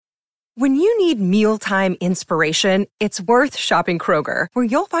When you need mealtime inspiration, it's worth shopping Kroger, where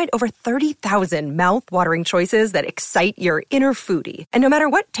you'll find over 30,000 mouth-watering choices that excite your inner foodie. And no matter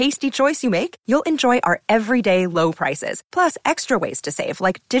what tasty choice you make, you'll enjoy our everyday low prices, plus extra ways to save,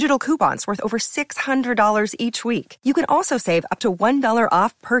 like digital coupons worth over $600 each week. You can also save up to $1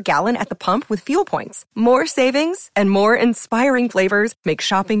 off per gallon at the pump with fuel points. More savings and more inspiring flavors make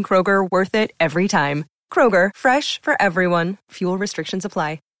shopping Kroger worth it every time. Kroger, fresh for everyone. Fuel restrictions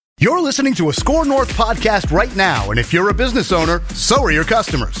apply. You're listening to a Score North podcast right now, and if you're a business owner, so are your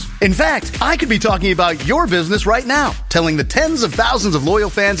customers. In fact, I could be talking about your business right now, telling the tens of thousands of loyal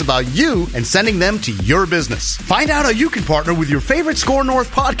fans about you and sending them to your business. Find out how you can partner with your favorite Score North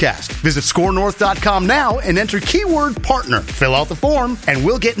podcast. Visit scorenorth.com now and enter keyword partner. Fill out the form, and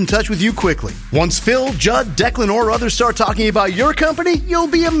we'll get in touch with you quickly. Once Phil, Judd, Declan, or others start talking about your company, you'll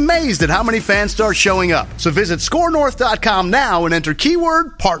be amazed at how many fans start showing up. So visit scorenorth.com now and enter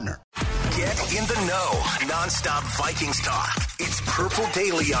keyword partner. Get in the know. Non-stop Vikings talk. It's Purple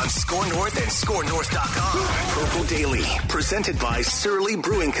Daily on Score North and ScoreNorth.com. Purple Daily, presented by Surly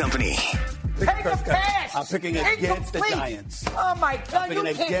Brewing Company. Take a pass. I'm picking against the Giants. Oh, my God. I'm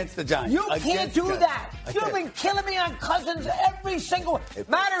picking against the Giants. You can't do that. You've been killing me on Cousins every single...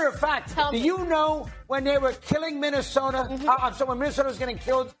 Matter of fact, do you know when they were killing Minnesota? So when Minnesota was getting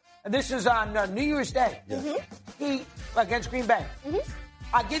killed, and this is on New Year's Day, he against Green Bay.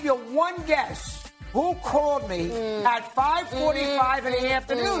 I'll give you one guess. Who called me at 5:45 in the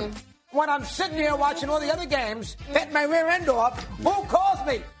afternoon when I'm sitting here watching all the other games, hitting my rear end off? Who calls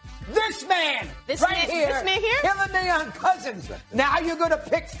me? This man here. This man here? Killing me on Cousins. Now you're going to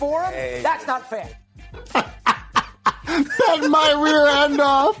pick for him? Hey. That's not fair. Bet my rear end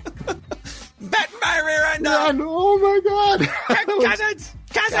off. Bet my rear end off. Oh, my God. Cousins.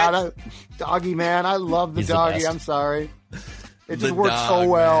 Doggy, man. I love the doggy. I'm sorry. It just works dog, so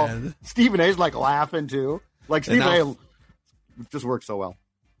well. Man. Stephen A's like laughing too. Like Stephen A just works so well.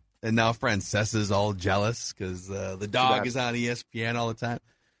 And now Francesa's all jealous because the dog is on ESPN all the time.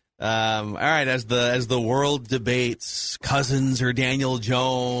 All right, as the world debates Cousins or Daniel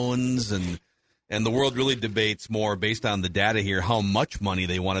Jones, and the world really debates more based on the data here how much money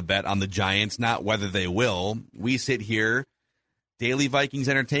they want to bet on the Giants, not whether they will. We sit here. Daily Vikings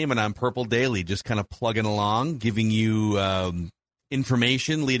Entertainment on Purple Daily, just kind of plugging along, giving you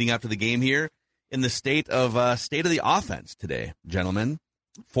information leading up to the game here in the state of the offense today, gentlemen.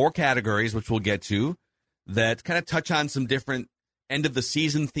 4 categories, which we'll get to, that kind of touch on some different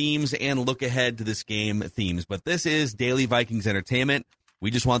end-of-the-season themes and look ahead to this game themes. But this is Daily Vikings Entertainment.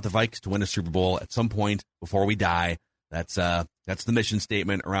 We just want the Vikings to win a Super Bowl at some point before we die. That's the mission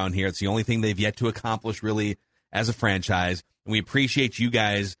statement around here. It's the only thing they've yet to accomplish, really, as a franchise. And we appreciate you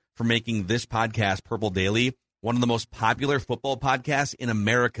guys for making this podcast, Purple Daily, one of the most popular football podcasts in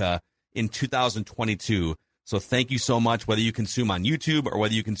America in 2022. So thank you so much, whether you consume on YouTube or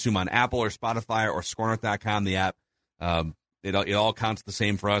whether you consume on Apple or Spotify or ScoreNorth.com, the app. It all counts the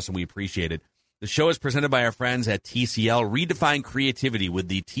same for us, and we appreciate it. The show is presented by our friends at TCL. Redefine creativity with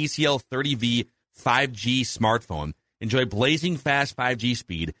the TCL 30V 5G smartphone. Enjoy blazing fast 5G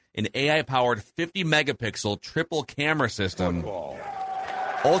speed, an AI-powered 50-megapixel triple camera system,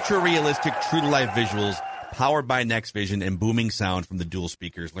 ultra-realistic true-to-life visuals, powered by NextVision, and booming sound from the dual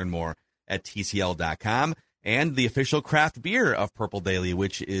speakers. Learn more at TCL.com. And the official craft beer of Purple Daily,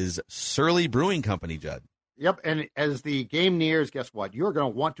 which is Surly Brewing Company, Judd. Yep, and as the game nears, guess what? You're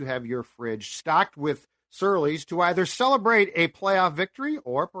going to want to have your fridge stocked with Surly's to either celebrate a playoff victory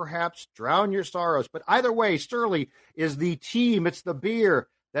or perhaps drown your sorrows. But either way, Surly is the team. It's the beer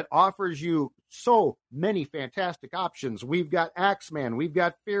that offers you so many fantastic options. We've got Axeman. We've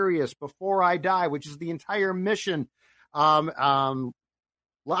got Furious, Before I Die, which is the entire mission.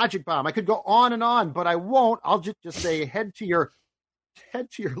 Logic Bomb. I could go on and on, but I won't. I'll just say head to your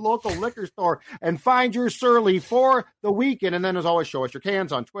local liquor store and find your Surly for the weekend. And then, as always, show us your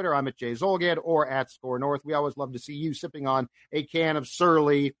cans on Twitter. I'm at Jay Zolgad or at Score North. We always love to see you sipping on a can of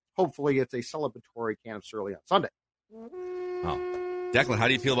Surly. Hopefully it's a celebratory can of Surly on Sunday. Oh. Declan, how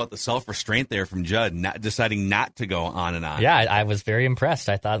do you feel about the self-restraint there from Judd, deciding not to go on and on? Yeah, I was very impressed.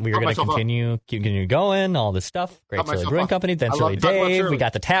 I thought we were going to continue going, all this stuff. Great Surly Brewing Company, then Surly Dave. We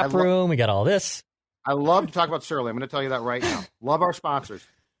got the tap room. We got all this. I love to talk about Surly. I'm going to tell you that right now. Love our sponsors.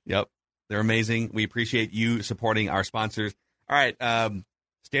 Yep. They're amazing. We appreciate you supporting our sponsors. All right.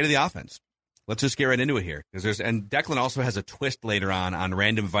 State of the offense. Let's just get right into it here. And Declan also has a twist later on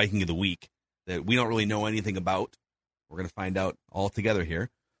Random Viking of the Week that we don't really know anything about. We're going to find out all together here.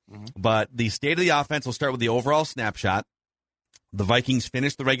 Mm-hmm. But the state of the offense, we'll start with the overall snapshot. The Vikings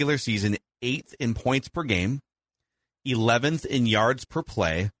finished the regular season 8th in points per game, 11th in yards per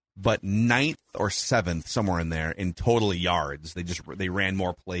play, but 9th or 7th, somewhere in there, in total yards. They ran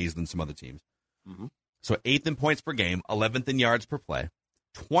more plays than some other teams. Mm-hmm. So 8th in points per game, 11th in yards per play,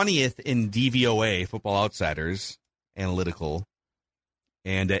 20th in DVOA, Football Outsiders Analytical,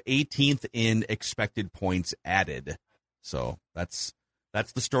 and 18th in expected points added. So that's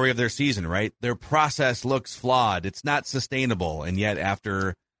the story of their season, right? Their process looks flawed. It's not sustainable. And yet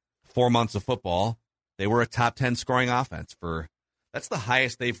after 4 months of football, they were a top 10 scoring offense. That's the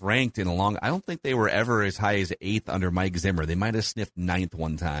highest they've ranked in a long. I don't think they were ever as high as 8th under Mike Zimmer. They might have sniffed 9th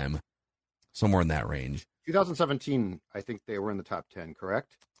one time, somewhere in that range. 2017, I think they were in the top 10,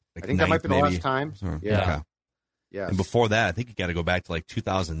 correct? Like I think 9th, that might be the maybe. last time. Yeah. Okay. Yeah. And before that, I think you got to go back to like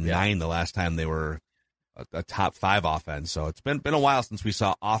 2009, the last time they were a top 5 offense. So it's been a while since we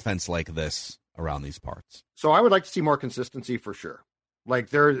saw offense like this around these parts. So I would like to see more consistency for sure. Like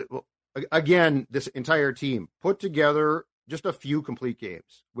again, this entire team put together just a few complete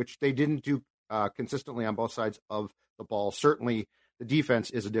games, which they didn't do consistently on both sides of the ball. Certainly the defense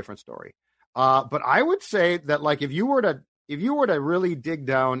is a different story. But I would say that, like, if you were to really dig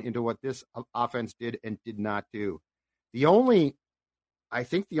down into what this offense did and did not do, the only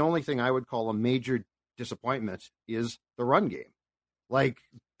thing I would call a major disappointment is the run game. Like,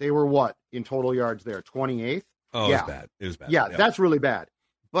 they were what in total yards there? 28th? Oh, yeah. It was bad. It was bad. Yeah, that's really bad.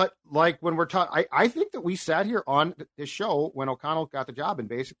 But like when we're talking, I think that we sat here on this show when O'Connell got the job and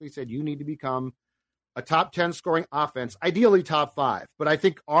basically said, you need to become a top 10 scoring offense, ideally top 5. But I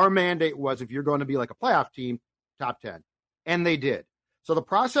think our mandate was, if you're going to be like a playoff team, top 10. And they did. So the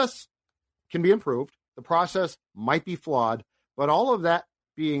process can be improved. The process might be flawed. But all of that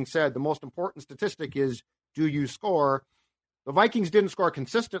being said, the most important statistic is, do you score? The Vikings didn't score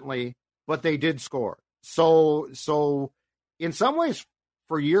consistently, but they did score. So in some ways,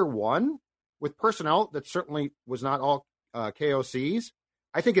 for year one, with personnel that certainly was not all KOCs,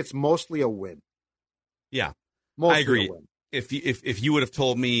 I think it's mostly a win. Yeah, mostly I agree. A win. If you would have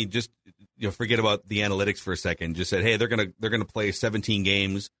told me, just forget about the analytics for a second, just said, hey, they're gonna play 17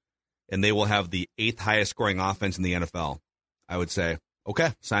 games and they will have the 8th highest scoring offense in the NFL, I would say,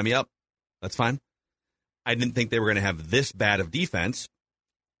 okay, sign me up. That's fine. I didn't think they were going to have this bad of defense,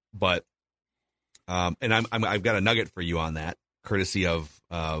 but and I've got a nugget for you on that, courtesy of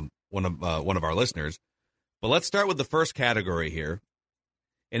one of our listeners. But let's start with the first category here,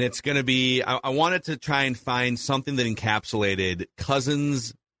 and it's going to be I wanted to try and find something that encapsulated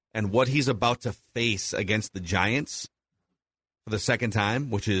Cousins and what he's about to face against the Giants for the second time,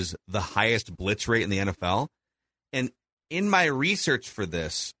 which is the highest blitz rate in the NFL. And in my research for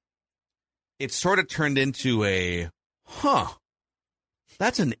this, it sort of turned into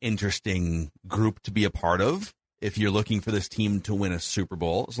that's an interesting group to be a part of if you're looking for this team to win a Super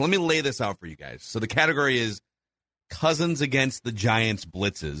Bowl. So let me lay this out for you guys. So the category is Cousins against the Giants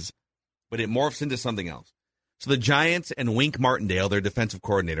blitzes, but it morphs into something else. So the Giants and Wink Martindale, their defensive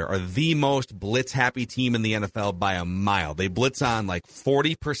coordinator, are the most blitz-happy team in the NFL by a mile. They blitz on like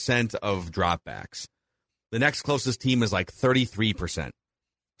 40% of dropbacks. The next closest team is like 33%.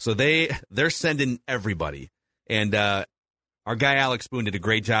 So they're sending everybody. And our guy Alex Boone did a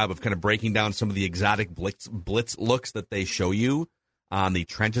great job of kind of breaking down some of the exotic blitz looks that they show you on the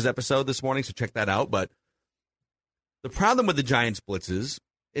Trenches episode this morning, so check that out. But the problem with the Giants blitzes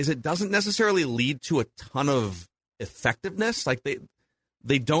is it doesn't necessarily lead to a ton of effectiveness. Like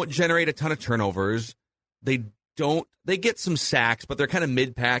they don't generate a ton of turnovers. They get some sacks, but they're kind of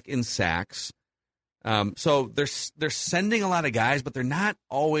mid-pack in sacks. So they're sending a lot of guys, but they're not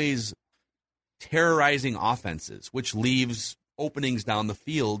always terrorizing offenses, which leaves openings down the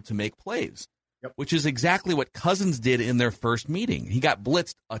field to make plays, which is exactly what Cousins did in their first meeting. He got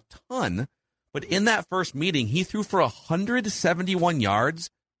blitzed a ton, but in that first meeting, he threw for 171 yards,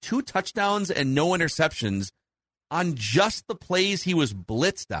 2 touchdowns, and no interceptions on just the plays he was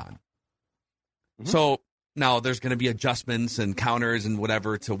blitzed on. Mm-hmm. So now there's going to be adjustments and counters and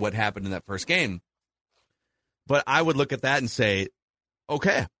whatever to what happened in that first game. But I would look at that and say,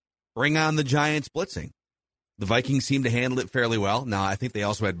 okay, bring on the Giants blitzing. The Vikings seem to handle it fairly well. Now, I think they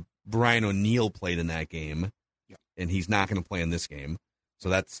also had Brian O'Neill played in that game, and he's not going to play in this game. So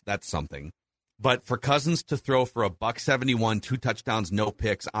that's something. But for Cousins to throw for $171, 2 touchdowns, no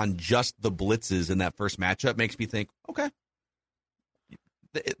picks on just the blitzes in that first matchup makes me think, okay,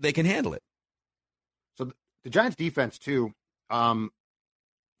 they can handle it. So the Giants defense, too,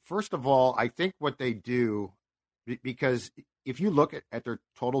 first of all, I think what they do, because if you look at their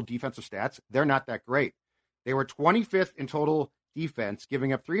total defensive stats, they're not that great. They were 25th in total defense,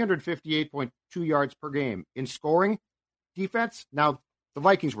 giving up 358.2 yards per game. In scoring defense, now the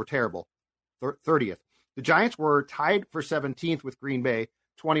Vikings were terrible, 30th. The Giants were tied for 17th with Green Bay,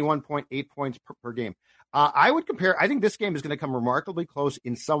 21.8 points per game. I would compare. I think this game is going to come remarkably close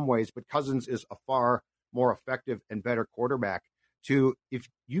in some ways, but Cousins is a far more effective and better quarterback. If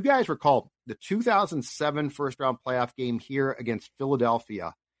you guys recall, the 2007 first-round playoff game here against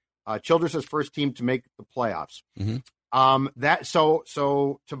Philadelphia, Childress' first team to make the playoffs. Mm-hmm.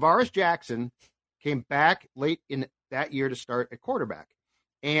 So Tavares Jackson came back late in that year to start at quarterback.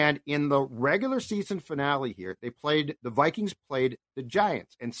 And in the regular season finale here, the Vikings played the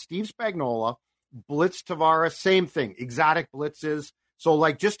Giants, and Steve Spagnuolo blitzed Tavares, same thing, exotic blitzes. So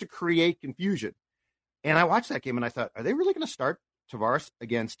like just to create confusion. And I watched that game and I thought, are they really going to start Tavares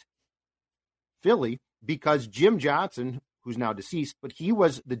against Philly? Because Jim Johnson, who's now deceased, but he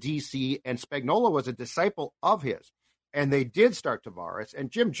was the DC and Spagnuolo was a disciple of his. And they did start Tavares,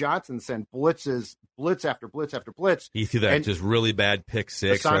 and Jim Johnson sent blitz after blitz after blitz. He threw that just really bad pick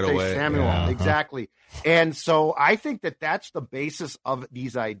six right away. Samuel, yeah. Exactly. And so I think that that's the basis of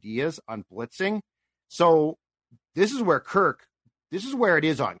these ideas on blitzing. So this is where it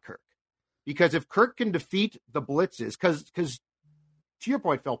is on Kirk. Because if Kirk can defeat the blitzes, because to your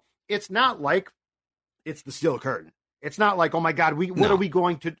point, Phil, it's not like it's the steel curtain. It's not like, oh my God, what are we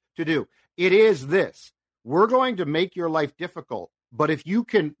going to do? It is this. We're going to make your life difficult, but if you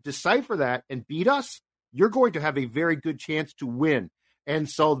can decipher that and beat us, you're going to have a very good chance to win. And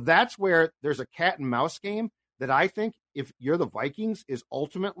so that's where there's a cat and mouse game that I think, if you're the Vikings, is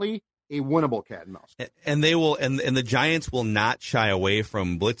ultimately a winnable cat and mouse. And they will, and the Giants will not shy away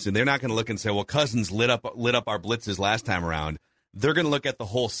from blitzing. They're not going to look and say, well, Cousins lit up our blitzes last time around. They're going to look at the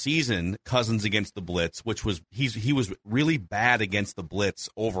whole season, Cousins against the blitz, which was he was really bad against the blitz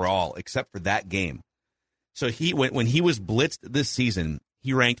overall, except for that game. So when he was blitzed this season,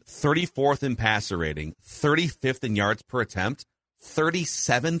 he ranked 34th in passer rating, 35th in yards per attempt,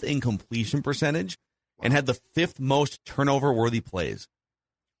 37th in completion percentage, and had the 5th most turnover-worthy plays.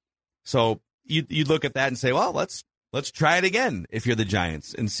 So you'd look at that and say, well, let's try it again if you're the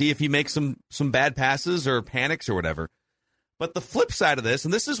Giants and see if he makes some bad passes or panics or whatever. But the flip side of this,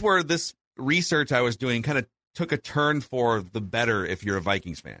 and this is where this research I was doing kind of took a turn for the better if you're a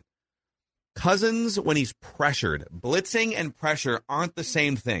Vikings fan. Cousins, when he's pressured, blitzing and pressure aren't the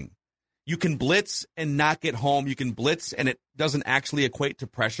same thing. You can blitz and not get home. You can blitz and it doesn't actually equate to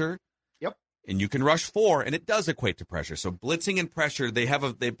pressure. Yep. And you can rush 4 and it does equate to pressure. So blitzing and pressure,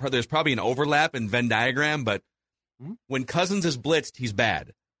 there's probably an overlap in Venn diagram, but when Cousins is blitzed, he's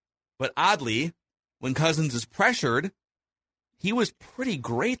bad. But oddly, when Cousins is pressured, he was pretty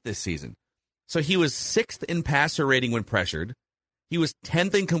great this season. So he was 6th in passer rating when pressured. He was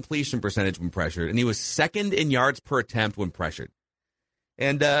 10th in completion percentage when pressured, and he was 2nd in yards per attempt when pressured.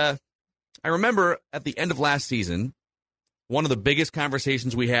 And I remember at the end of last season, one of the biggest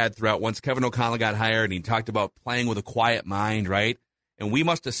conversations we had throughout once Kevin O'Connell got hired, and he talked about playing with a quiet mind, right? And we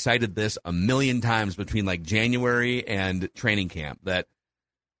must have cited this a million times between like January and training camp, that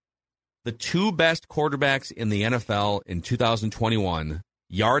the 2 best quarterbacks in the NFL in 2021,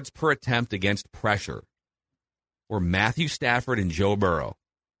 yards per attempt against pressure, were Matthew Stafford and Joe Burrow,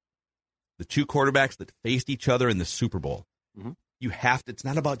 the 2 quarterbacks that faced each other in the Super Bowl. Mm-hmm. It's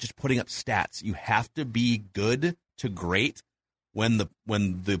not about just putting up stats. You have to be good to great when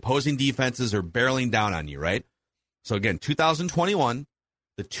the opposing defenses are barreling down on you, right? So again, 2021,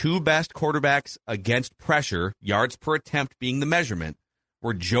 the 2 best quarterbacks against pressure, yards per attempt being the measurement,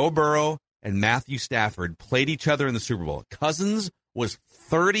 were Joe Burrow and Matthew Stafford, played each other in the Super Bowl. Cousins was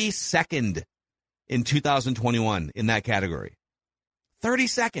 32nd in 2021 in that category.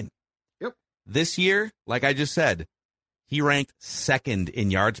 32nd. Yep. This year, like I just said, he ranked 2nd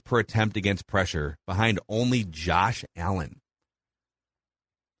in yards per attempt against pressure, behind only Josh Allen.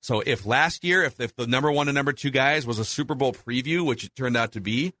 So if last year, if the number 1 and number 2 guys was a Super Bowl preview, which it turned out to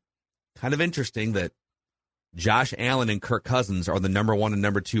be, kind of interesting that Josh Allen and Kirk Cousins are the number 1 and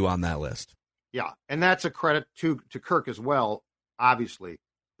number 2 on that list. Yeah, and that's a credit to Kirk as well, obviously.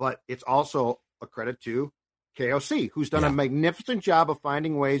 But it's also a credit to KOC, who's done a magnificent job of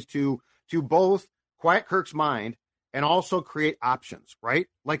finding ways to both quiet Kirk's mind and also create options, right?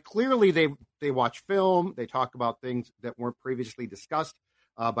 Like clearly they watch film, they talk about things that weren't previously discussed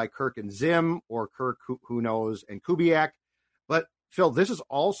by Kirk and Zim, or Kirk, who knows, and Kubiak. But Phil, this is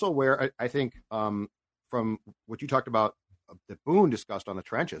also where I think from what you talked about that Boone discussed on the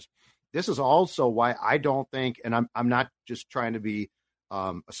trenches, this is also why I don't think, and I'm not just trying to be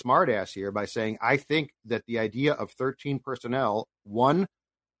a smart ass here by saying I think that the idea of 13 personnel, 1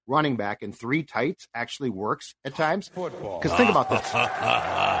 running back and 3 tights actually works at times. Because think about this.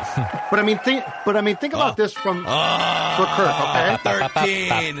 but I mean think about this for Kirk, okay?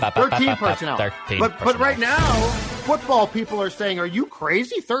 13 personnel. But right now Football people are saying, are you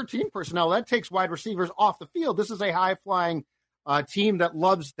crazy? 13 personnel, that takes wide receivers off the field. This is a high-flying team that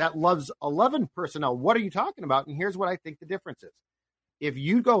loves 11 personnel. What are you talking about? And here's what I think the difference is. If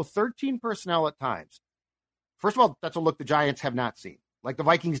you go 13 personnel at times, first of all, that's a look the Giants have not seen. Like the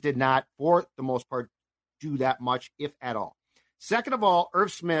Vikings did not, for the most part, do that much, if at all. Second of all,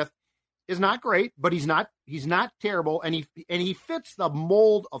 Irv Smith is not great, but he's not terrible, and he fits the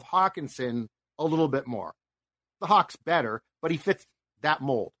mold of Hawkinson a little bit more. The Hawk's better, but he fits that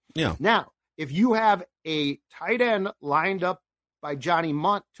mold. Yeah. Now, if you have a tight end lined up by Johnny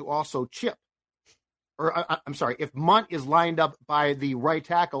Munt to also chip, or I'm sorry, if Munt is lined up by the right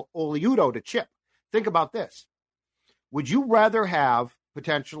tackle Oliudo to chip, think about this. Would you rather have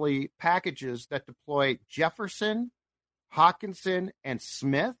potentially packages that deploy Jefferson, Hawkinson, and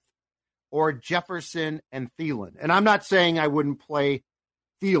Smith, or Jefferson and Thielen? And I'm not saying I wouldn't play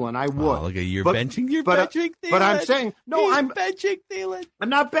Thielen. I would. Oh, look at you benching. You're benching Thielen. But I'm saying I'm benching Thielen. I'm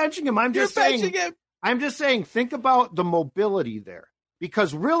not benching him. I'm just saying. Think about the mobility there,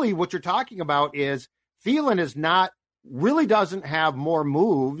 because really what you're talking about is Thielen really doesn't have more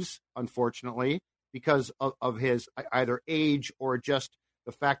moves, unfortunately, because of his either age or just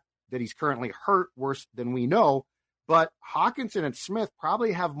the fact that he's currently hurt worse than we know. But Hawkinson and Smith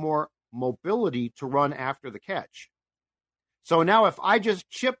probably have more mobility to run after the catch. So now if I just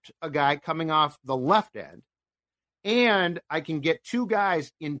chipped a guy coming off the left end and I can get two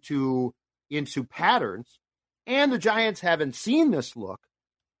guys into patterns, and the Giants haven't seen this look,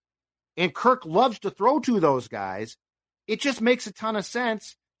 and Kirk loves to throw to those guys, it just makes a ton of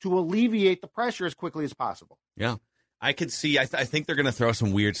sense to alleviate the pressure as quickly as possible. Yeah. I could see, I think they're going to throw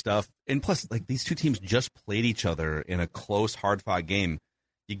some weird stuff. And plus, like, these two teams just played each other in a close, hard-fought game.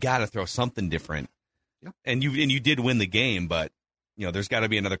 You got to throw something different. Yep. And you did win the game, but there's got to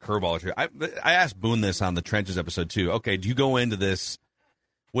be another curveball or two. I asked Boone this on the Trenches episode too. Okay, do you go into this?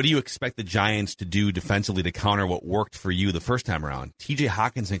 What do you expect the Giants to do defensively to counter what worked for you the first time around? T.J.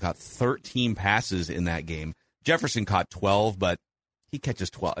 Hawkinson caught 13 passes in that game. Jefferson caught 12, but he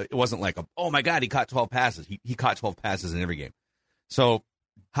catches 12. It wasn't like oh my God, he caught 12 passes. He caught 12 passes in every game. So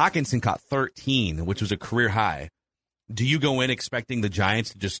Hawkinson caught 13, which was a career high. Do you go in expecting the Giants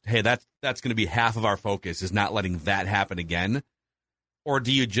to just, hey, that's going to be half of our focus, is not letting that happen again? Or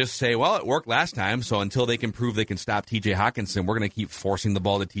do you just say, well, it worked last time, so until they can prove they can stop T.J. Hawkinson, we're going to keep forcing the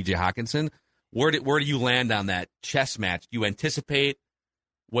ball to T.J. Hawkinson? Where do you land on that chess match? Do you anticipate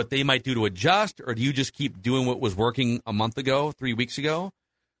what they might do to adjust, or do you just keep doing what was working a month ago, 3 weeks ago?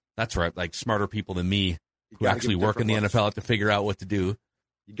 That's right, like smarter people than me who actually work in the NFL have to figure out what to do.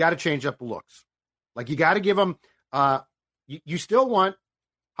 You got to change up the looks. Like, you got to give them you still want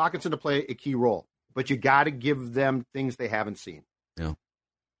Hawkinson to play a key role, but you got to give them things they haven't seen. Yeah,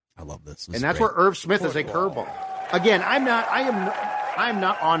 I love this. And that's where Irv Smith is a curveball. Again, I am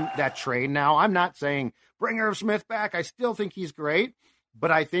not on that train now. I'm not saying bring Irv Smith back. I still think he's great, but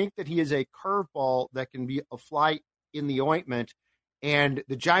I think that he is a curveball that can be a fly in the ointment, and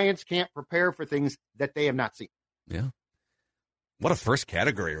the Giants can't prepare for things that they have not seen. Yeah. What a first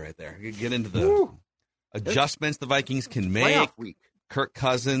category right there. You get into the adjustments the Vikings can make. Playoff week. Kirk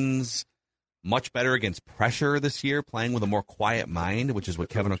Cousins, much better against pressure this year, playing with a more quiet mind, which is what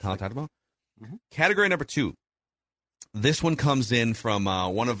Kevin O'Connell talked about. Mm-hmm. Category number 2. This one comes in from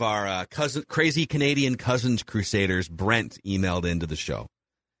one of our crazy Canadian Cousins Crusaders. Brent emailed into the show.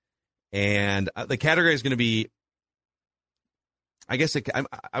 And the category is going to be, I guess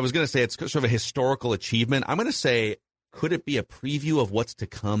I was going to say it's sort of a historical achievement. I'm going to say, could it be a preview of what's to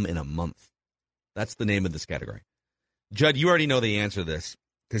come in a month? That's the name of this category. Judd, you already know the answer to this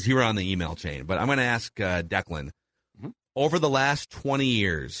because you were on the email chain, but I'm going to ask Declan. Mm-hmm. Over the last 20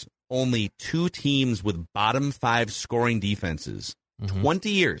 years, only 2 teams with bottom 5 scoring defenses, 20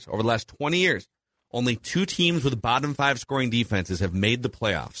 years, over the last 20 years, only 2 teams with bottom 5 scoring defenses have made the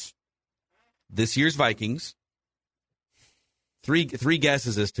playoffs. This year's Vikings. Three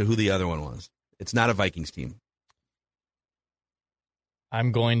guesses as to who the other one was. It's not a Vikings team.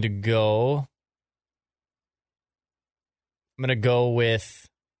 I'm going to go with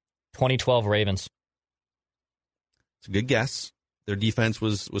 2012 Ravens. It's a good guess. Their defense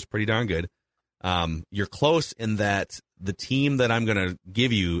was pretty darn good. You're close in that the team that I'm going to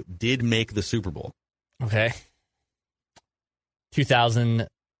give you did make the Super Bowl. Okay.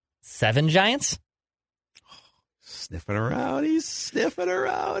 2007 Giants? Sniffing around. He's sniffing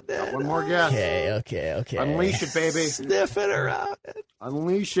around. Got one more guess. Okay. Unleash it, baby. Sniffing around.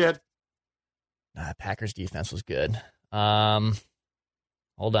 Unleash it. Packers defense was good. Hold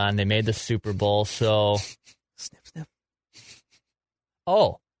on. They made the Super Bowl, so. Sniff.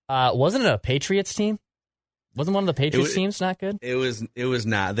 Oh, wasn't it a Patriots team? Wasn't one of the Patriots teams not good? It was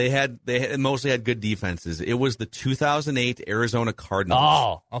not. They had mostly had good defenses. It was the 2008 Arizona Cardinals.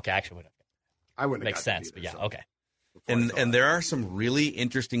 Oh, okay. Actually, I wouldn't make sense, but yeah, okay. And there are some really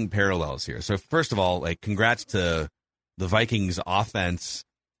interesting parallels here. So first of all, like congrats to the Vikings offense,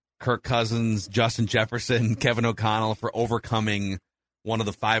 Kirk Cousins, Justin Jefferson, Kevin O'Connell for overcoming one of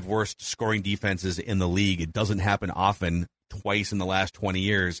the 5 worst scoring defenses in the league. It doesn't happen often, twice in the last 20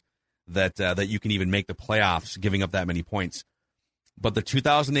 years. That you can even make the playoffs giving up that many points. But the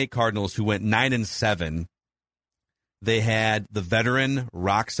 2008 Cardinals, who went 9-7, they had the veteran,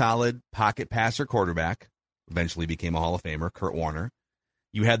 rock-solid pocket passer quarterback, eventually became a Hall of Famer, Kurt Warner.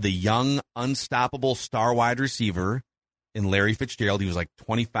 You had the young, unstoppable star wide receiver in Larry Fitzgerald. He was like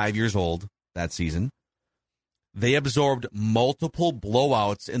 25 years old that season. They absorbed multiple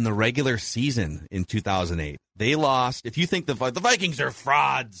blowouts in the regular season in 2008. They lost. If you think the Vikings are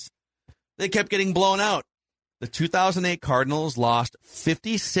frauds, they kept getting blown out. The 2008 Cardinals lost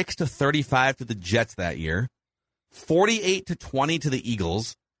 56-35 to the Jets that year, 48-20 to the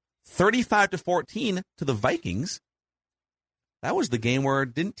Eagles, 35-14 to the Vikings. That was the game where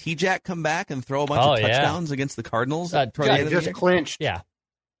didn't T-Jack come back and throw a bunch of touchdowns against the Cardinals? They just clinched. Yeah.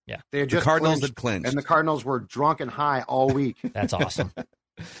 They had just the Cardinals had clinched. And the Cardinals were drunk and high all week. That's awesome.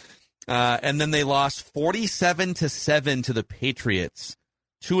 And then they lost 47-7 to the Patriots.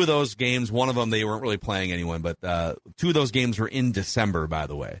 2 of those games, one of them they weren't really playing anyone, but 2 of those games were in December, by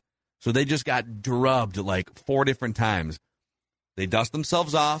the way. So they just got drubbed like 4 different times. They dust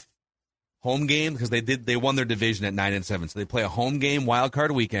themselves off. Home game, because they won their division at 9-7. So they play a home game wild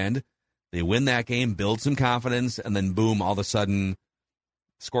card weekend. They win that game, build some confidence, and then boom, all of a sudden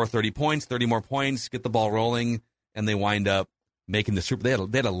score 30 points, 30 more points, get the ball rolling, and they wind up making the Super.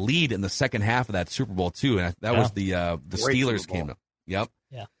 They had a lead in the second half of that Super Bowl too, and that was the Steelers came up. Yep.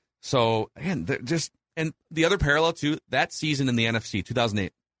 Yeah. So again, and the other parallel to that season in the NFC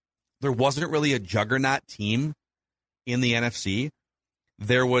 2008, there wasn't really a juggernaut team in the NFC.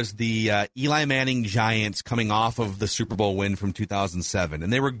 There was the Eli Manning Giants coming off of the Super Bowl win from 2007,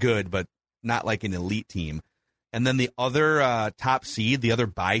 and they were good, but not like an elite team. And then the other top seed, the other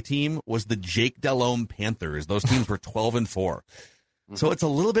bye team, was the Jake Delhomme Panthers. Those teams were 12-4. So it's a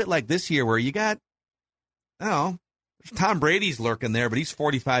little bit like this year where you got, Tom Brady's lurking there, but he's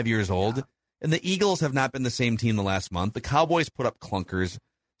 45 years old. Yeah. And the Eagles have not been the same team the last month. The Cowboys put up clunkers.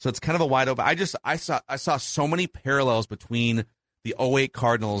 So it's kind of a wide open. I saw so many parallels between the 2008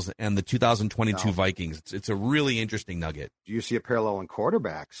 Cardinals and the 2022 Vikings. It's a really interesting nugget. Do you see a parallel in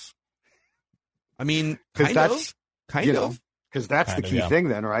quarterbacks? I mean, kind of. Because that's the key thing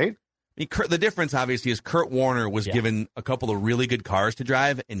then, right? I mean, the difference, obviously, is Kurt Warner was given a couple of really good cars to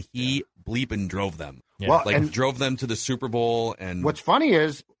drive, and he bleeping drove them. Yeah. Well, drove them to the Super Bowl. And what's funny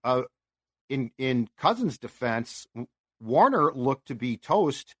is, in Cousins' defense, Warner looked to be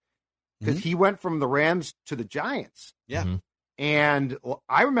toast because he went from the Rams to the Giants. Yeah. Mm-hmm. And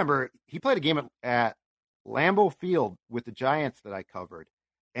I remember he played a game at Lambeau Field with the Giants that I covered,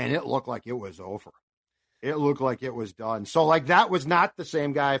 and it looked like it was over. It looked like it was done. So, that was not the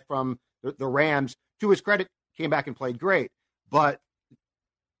same guy from the Rams. To his credit, came back and played great. But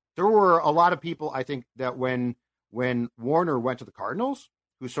there were a lot of people, I think, that when Warner went to the Cardinals,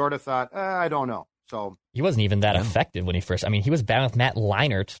 who sort of thought, I don't know. So he wasn't even that effective when he first. I mean, he was battling with Matt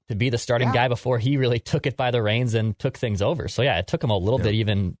Leinart to be the starting guy before he really took it by the reins and took things over. So it took him a little bit,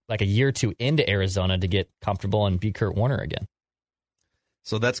 even like a year or two into Arizona, to get comfortable and be Kurt Warner again.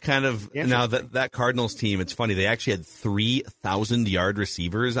 So that's kind of now that Cardinals team. It's funny, they actually had 3,000-yard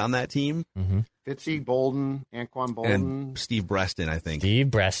receivers on that team. Mm-hmm. Fitzy, Bolden, Anquan Bolden, and Steve Breston. I think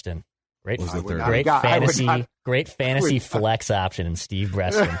Steve Breston. Great fantasy flex option in Steve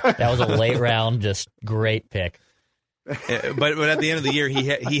Breston. That was a late round, just great pick. But at the end of the year,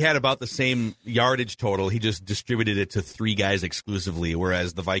 he had about the same yardage total. He just distributed it to 3 guys exclusively,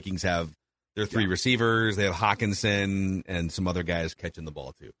 whereas the Vikings have their 3 receivers. They have Hawkinson and some other guys catching the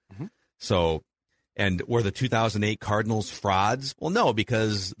ball too. Mm-hmm. So, and were the 2008 Cardinals frauds? Well, no,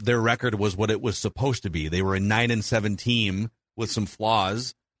 because their record was what it was supposed to be. They were a 9-7 team with some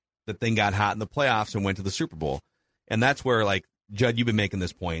flaws that then got hot in the playoffs and went to the Super Bowl. And that's where, Judd, you've been making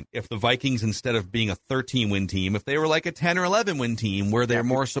this point. If the Vikings, instead of being a 13-win team, if they were like a 10 or 11-win team where they're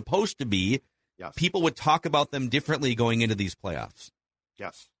more supposed to be, people would talk about them differently going into these playoffs.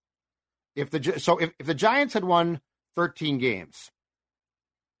 Yes. If the Giants had won 13 games,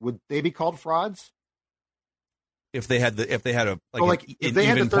 would they be called frauds? If they had an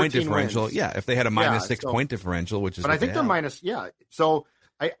even point differential, wins. If they had a -6 point differential, which is, but I think they're minus. Yeah. So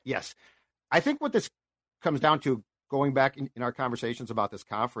I think what this comes down to, going back in our conversations about this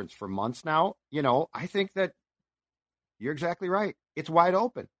conference for months now, I think that You're exactly right. It's wide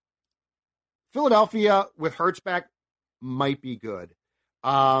open. Philadelphia with Hurts back might be good.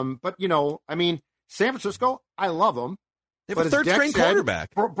 But, San Francisco, I love them. They have a third-string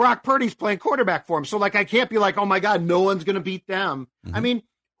quarterback. Brock Purdy's playing quarterback for him. So, I can't be like, oh, my God, no one's going to beat them. Mm-hmm.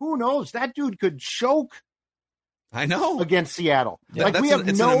 Who knows? That dude could choke. I know. Against Seattle. Yeah,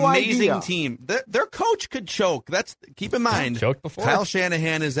 it's an amazing team. Their coach could choke. Keep in mind, choked before. Kyle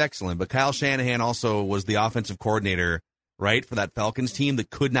Shanahan is excellent, but Kyle Shanahan also was the offensive coordinator, right, for that Falcons team that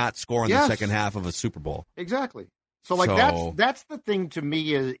could not score in the second half of a Super Bowl. Exactly. So that's the thing to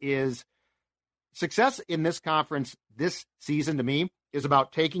me is success in this conference this season to me is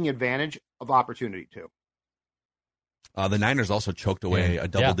about taking advantage of opportunity too. The Niners also choked away a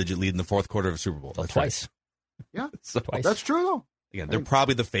double-digit lead in the fourth quarter of a Super Bowl. That's twice. Right. Yeah, that's true though. Again, they're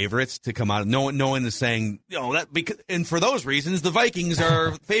probably the favorites to come out. No one is saying and for those reasons, the Vikings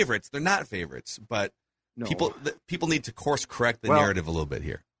are favorites. They're not favorites, but people need to course correct the narrative a little bit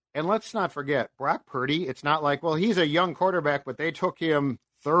here. And let's not forget Brock Purdy. It's not like he's a young quarterback, but they took him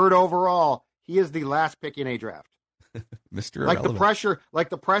 3rd overall. He is the last pick in a draft. Mr. Irrelevant.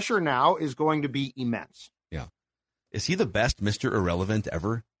 The pressure now is going to be immense. Yeah, is he the best Mr. Irrelevant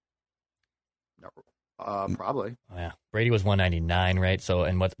ever? No. Probably. Oh, yeah. Brady was 199, right? So,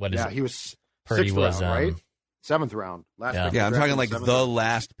 and what is it? Yeah, he was Purdy 6th was round, right? 7th round. Last pick. Yeah, I'm talking like the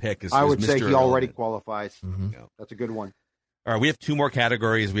last pick. I would Mr. say he Irrelevant. already qualifies. Mm-hmm. Yeah. That's a good one. All right, we have 2 more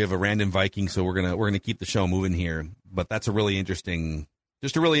categories. We have a random Viking, so we're gonna keep the show moving here. But that's a really interesting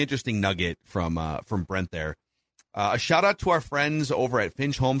nugget from Brent there. A shout out to our friends over at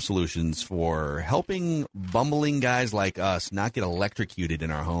Finch Home Solutions for helping bumbling guys like us not get electrocuted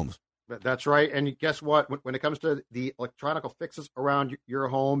in our homes. That's right. And guess what? When it comes to the electronic fixes around your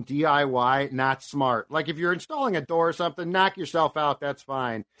home, DIY, not smart. Like if you're installing a door or something, knock yourself out. That's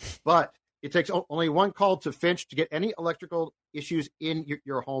fine. But it takes only one call to Finch to get any electrical issues in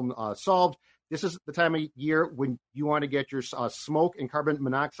your home solved. This is the time of year when you want to get your smoke and carbon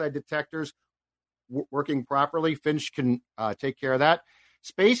monoxide detectors working properly. Finch can take care of that.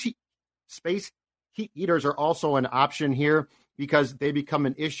 Space heat heaters are also an option here, because they become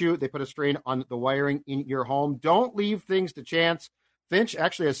an issue. They put a strain on the wiring in your home. Don't leave things to chance. Finch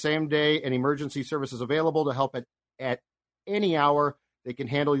actually has same-day and emergency services available to help at any hour. They can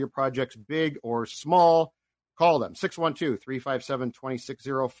handle your projects big or small. Call them,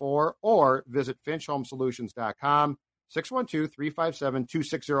 612-357-2604, or visit finchhomesolutions.com,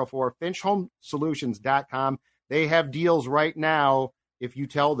 612-357-2604, finchhomesolutions.com. They have deals right now if you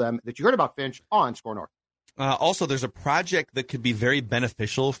tell them that you heard about Finch on Score North. Also, there's a project that could be very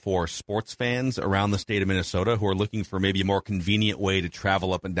beneficial for sports fans around the state of Minnesota who are looking for maybe a more convenient way to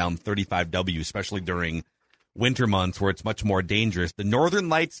travel up and down 35W, especially during winter months where it's much more dangerous. The Northern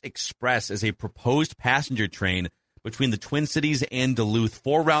Lights Express is a proposed passenger train between the Twin Cities and Duluth.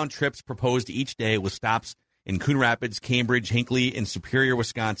 4 round trips proposed each day with stops in Coon Rapids, Cambridge, Hinckley, and Superior,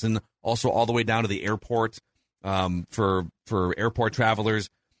 Wisconsin, also all the way down to the airport for airport travelers.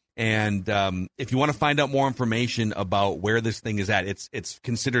 And if you want to find out more information about where this thing is at, it's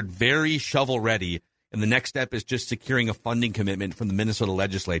considered very shovel-ready, and the next step is just securing a funding commitment from the Minnesota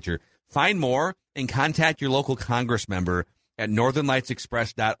legislature. Find more and contact your local Congress member at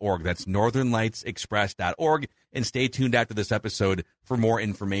northernlightsexpress.org. That's northernlightsexpress.org. And stay tuned after this episode for more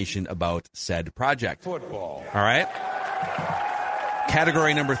information about said project. Football. All right?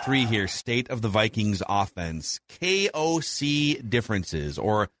 Category number 3 here, State of the Vikings Offense. KOC differences,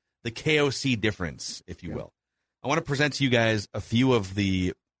 or the KOC difference, if you will. I want to present to you guys a few of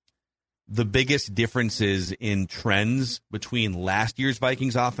the biggest differences in trends between last year's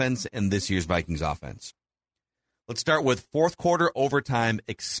Vikings offense and this year's Vikings offense. Let's start with fourth quarter overtime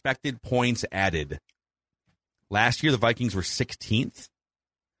expected points added. Last year, the Vikings were 16th.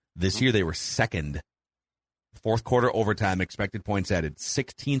 This year, they were 2nd. Fourth quarter overtime expected points added.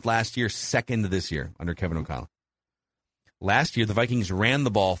 16th last year, 2nd this year under Kevin O'Connell. Last year, the Vikings ran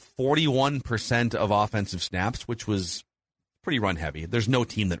the ball 41% of offensive snaps, which was pretty run heavy. There's no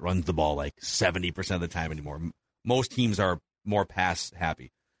team that runs the ball like 70% of the time anymore. Most teams are more pass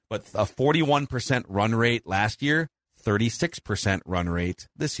happy. But a 41% run rate last year, 36% run rate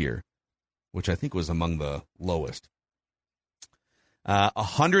this year, which I think was among the lowest.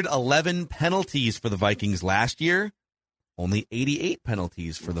 111 penalties for the Vikings last year, only 88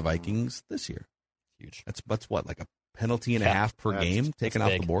 penalties for the Vikings this year. Huge. That's what, like a penalty and a half per game taken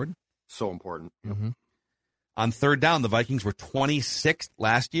off the board? So important. Mm-hmm. On third down, the Vikings were 26th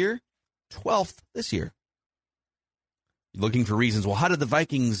last year, 12th this year. Looking for reasons. Well, how did the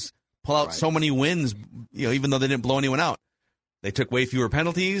Vikings pull out so many wins, even though they didn't blow anyone out? They took way fewer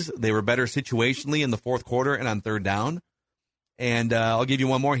penalties. They were better situationally in the fourth quarter and on third down. And I'll give you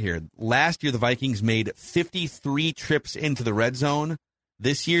one more here. Last year, the Vikings made 53 trips into the red zone.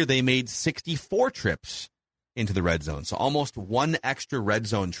 This year, they made 64 trips into the red zone. So almost one extra red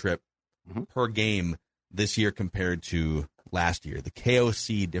zone trip per game this year compared to last year. The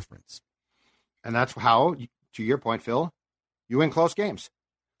KOC difference. And that's how, to your point, Phil, you win close games.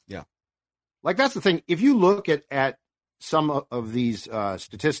 Yeah. Like, that's the thing. If you look at some of these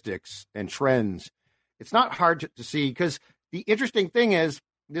statistics and trends, it's not hard to see, because the interesting thing is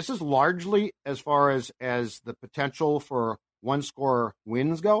this is largely, as far as the potential for one-score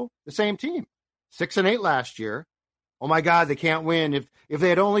wins go, the same team. 6-8 last year. Oh, my God, they can't win. If they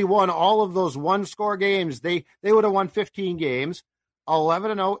had only won all of those one-score games, they would have won 15 games.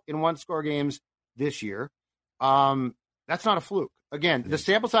 11-0 in one-score games this year. That's not a fluke. Again, the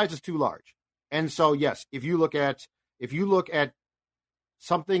sample size is too large. And so, yes, if you look at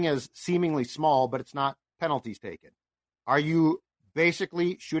something as seemingly small, but it's not penalties taken, are you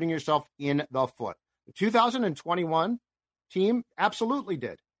basically shooting yourself in the foot? The 2021 team absolutely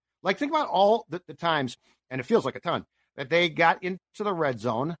did. Like, think about all the times, and it feels like a ton, that they got into the red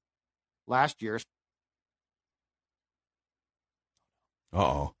zone last year.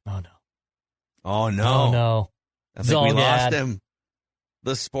 Uh-oh. Oh, no. Oh, no. Oh, no. I think we lost him.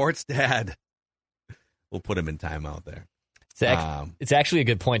 The sports dad. We'll put him in timeout there. It's actually a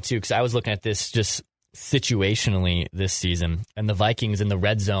good point, too, because I was looking at this just situationally this season, and the Vikings in the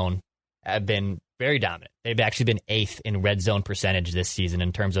red zone have been very dominant. They've actually been 8th in red zone percentage this season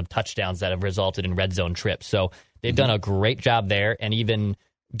in terms of touchdowns that have resulted in red zone trips. So they've done a great job there. And even,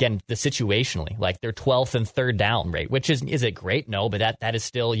 again, the situationally, like they're 12th and third down rate, which is it great? No, but that is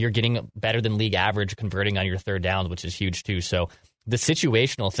still, you're getting better than league average converting on your third downs, which is huge too. So the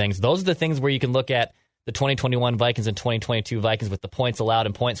situational things, those are the things where you can look at the 2021 Vikings and 2022 Vikings with the points allowed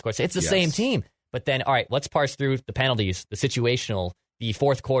and point scores. It's the same team. But then, all right, let's parse through the penalties, the situational, the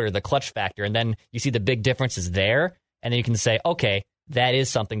fourth quarter, the clutch factor, and then you see the big differences there, and then you can say, okay, that is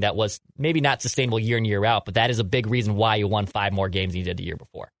something that was maybe not sustainable year in, year out, but that is a big reason why you won 5 more games than you did the year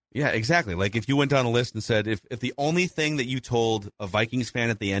before. Yeah, exactly. Like, if you went down a list and said, if the only thing that you told a Vikings fan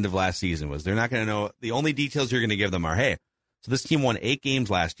at the end of last season was they're not going to know, the only details you're going to give them are, hey, so this team won 8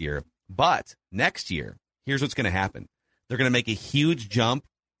 games last year, but next year, here's what's going to happen. They're going to make a huge jump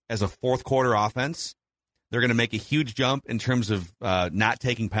as a fourth quarter offense. They're going to make a huge jump in terms of not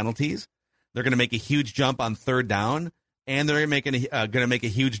taking penalties. They're going to make a huge jump on third down, and they're going to make a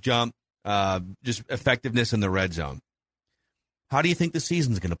huge jump just effectiveness in the red zone. How do you think the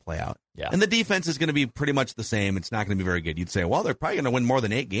season's going to play out? Yeah. And the defense is going to be pretty much the same. It's not going to be very good. You'd say, well, they're probably going to win more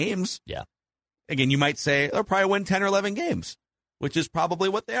than 8 games. Yeah. Again, you might say they'll probably win 10 or 11 games, which is probably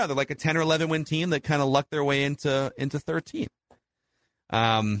what they are. They're like a 10 or 11 win team that kind of lucked their way into 13.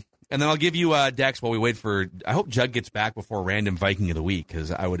 And then I'll give you Dex while we wait for. I hope Jug gets back before Random Viking of the Week,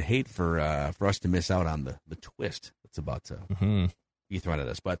 because I would hate for us to miss out on the twist that's about to be thrown at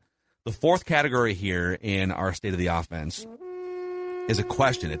us. But the fourth category here in our state of the offense is a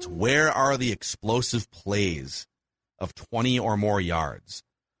question. It's, where are the explosive plays of 20 or more yards?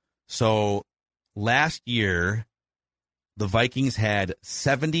 So last year, the Vikings had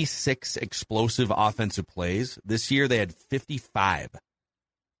 76 explosive offensive plays. This year, they had 55.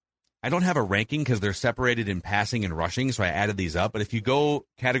 I don't have a ranking because they're separated in passing and rushing, so I added these up. But if you go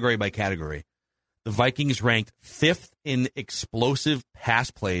category by category, the Vikings ranked 5th in explosive pass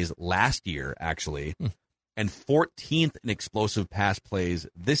plays last year, actually, and 14th in explosive pass plays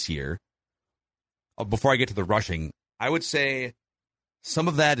this year. Before I get to the rushing, I would say some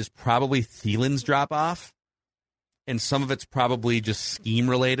of that is probably Thielen's drop-off, and some of it's probably just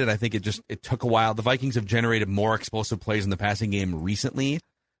scheme-related. I think it took a while. The Vikings have generated more explosive plays in the passing game recently.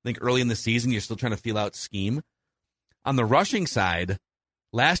 I think early in the season, you're still trying to feel out scheme. On the rushing side,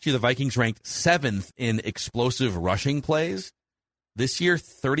 last year the Vikings ranked 7th in explosive rushing plays. This year,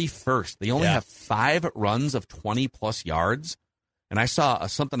 31st. They only have 5 runs of 20-plus yards. And I saw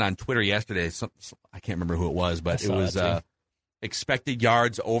something on Twitter yesterday. I can't remember who it was, but it was expected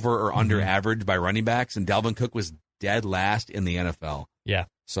yards over or under average by running backs, and Dalvin Cook was dead last in the NFL. Yeah.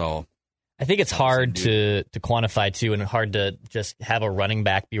 So I think it's hard to quantify, too, and hard to just have a running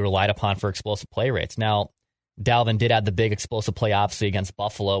back be relied upon for explosive play rates. Now, Dalvin did have the big explosive play, obviously, against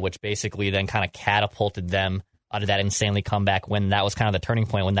Buffalo, which basically then kind of catapulted them out of that insanely comeback win. That was kind of the turning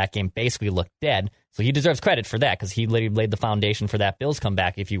point when that game basically looked dead. So he deserves credit for that because he laid the foundation for that Bills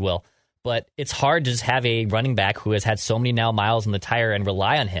comeback, if you will. But it's hard to just have a running back who has had so many now miles in the tire and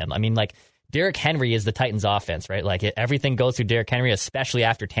rely on him. I mean, like, Derrick Henry is the Titans' offense, right? Like, everything goes through Derrick Henry, especially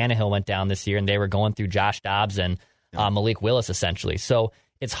after Tannehill went down this year and they were going through Josh Dobbs and Malik Willis, essentially. So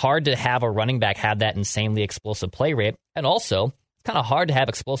it's hard to have a running back have that insanely explosive play rate. And also, it's kind of hard to have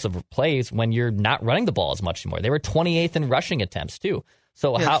explosive plays when you're not running the ball as much anymore. They were 28th in rushing attempts, too.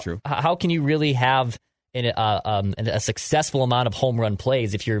 So how can you really have a successful amount of home run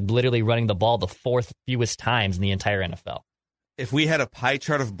plays if you're literally running the ball the fourth fewest times in the entire NFL? If we had a pie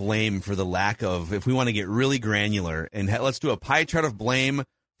chart of blame for the lack of, if we want to get really granular, and let's do a pie chart of blame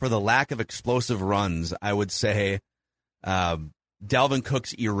for the lack of explosive runs, I would say Dalvin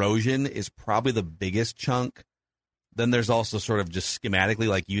Cook's erosion is probably the biggest chunk. Then there's also sort of just schematically,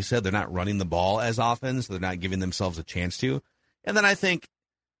 like you said, they're not running the ball as often, so they're not giving themselves a chance to. And then I think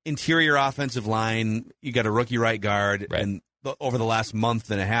interior offensive line, you got a rookie right guard, and over the last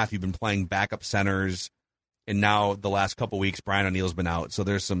month and a half, you've been playing backup centers, and now the last couple weeks, Brian O'Neill's been out, so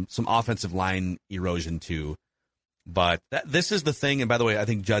there's some offensive line erosion too. But this is the thing, and by the way, I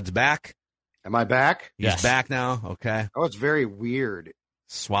think Judd's back. Am I back? He's back now. Okay. Oh, it's very weird.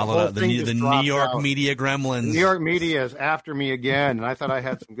 Swallowed up the New York media gremlins. The New York media is after me again, and I thought I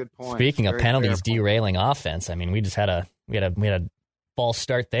had some good points. Speaking of penalties derailing offense, I mean, we just had a false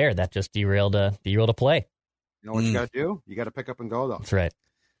start there that just derailed a play. You know what you got to do? You got to pick up and go, though. That's right.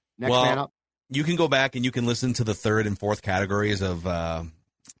 Next man up. You can go back and you can listen to the third and fourth categories of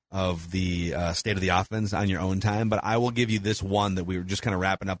the state of the offense on your own time, but I will give you this one that we were just kind of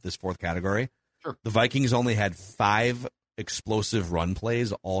wrapping up this fourth category. Sure. The Vikings only had 5 explosive run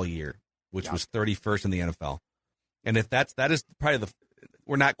plays all year, which was 31st in the NFL. And if that is probably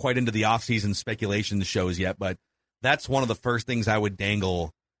we're not quite into the offseason speculation shows yet, but that's one of the first things I would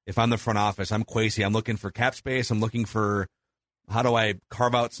dangle if I'm the front office. I'm Kwesi. I'm looking for cap space. I'm looking for how do I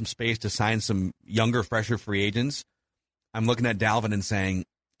carve out some space to sign some younger, fresher free agents. I'm looking at Dalvin and saying,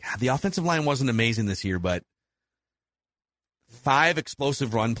 God, the offensive line wasn't amazing this year, but 5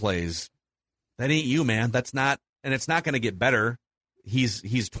 explosive run plays, that ain't you, man. That's not, and it's not going to get better.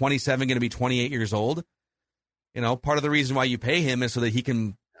 He's 27, going to be 28 years old. You know, part of the reason why you pay him is so that he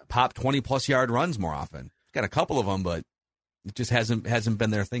can pop 20-plus yard runs more often. He's got a couple of them, but it just hasn't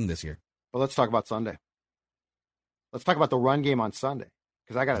been their thing this year. Well, let's talk about Sunday. Let's talk about the run game on Sunday,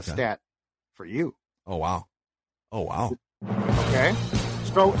 because I got a stat for you. Oh, wow. Okay.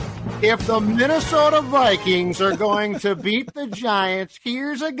 So if the Minnesota Vikings are going to beat the Giants,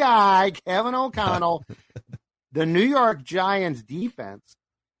 here's a guy, Kevin O'Connell. The New York Giants defense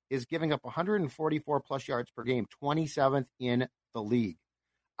is giving up 144-plus yards per game, 27th in the league.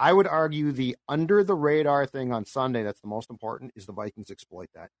 I would argue the under-the-radar thing on Sunday that's the most important is the Vikings exploit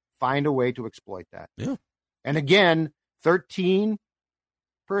that. Find a way to exploit that. Yeah. And again, 13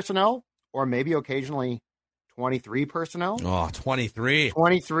 personnel or maybe occasionally 23 personnel. Oh, 23.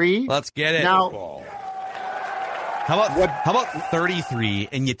 23. Let's get it. Now, how about 33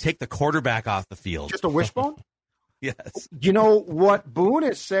 and you take the quarterback off the field? Just a wishbone? Yes. You know what Boone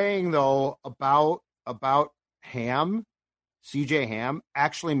is saying, though, about Ham, CJ Ham,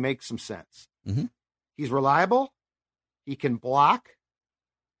 actually makes some sense. Mm-hmm. He's reliable. He can block.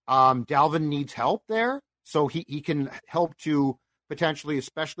 Dalvin needs help there. So he can help to potentially,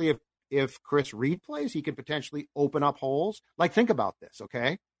 especially if Chris Reed plays, he could potentially open up holes. Like, think about this,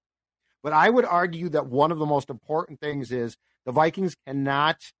 okay? But I would argue that one of the most important things is the Vikings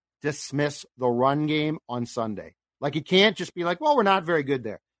cannot dismiss the run game on Sunday. Like, you can't just be like, well, we're not very good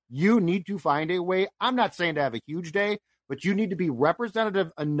there. You need to find a way. I'm not saying to have a huge day, but you need to be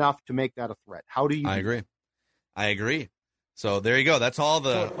representative enough to make that a threat. How do you? I agree. So there you go. That's all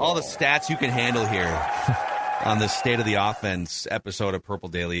the stats you can handle here on the State of the Offense episode of Purple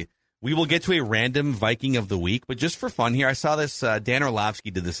Daily. We will get to a random Viking of the week, but just for fun here, I saw this. Dan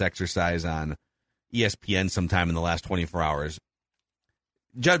Orlovsky did this exercise on ESPN sometime in the last 24 hours.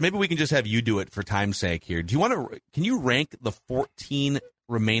 Judd, maybe we can just have you do it for time's sake here. Can you rank the 14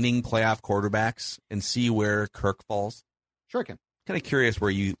 remaining playoff quarterbacks and see where Kirk falls? Sure can. Kind of curious where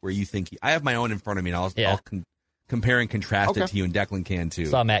you think I have my own in front of me, and I'll compare and contrast it to you, and Declan can too.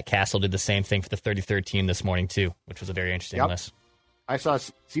 Saw Matt Castle did the same thing for the 33rd team this morning too, which was a very interesting list. I saw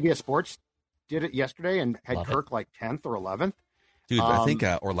CBS Sports did it yesterday and had Kirk like 10th or 11th. Dude, I think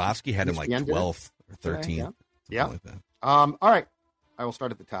Orlovsky had him like 12th or 13th. Yeah. Like that. All right. I will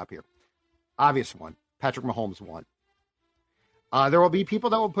start at the top here. Obvious one. Patrick Mahomes won. There will be people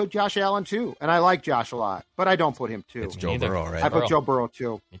that will put Josh Allen too, and I like Josh a lot, but I don't put him too. It's Joe Burrow, right? I put Joe Burrow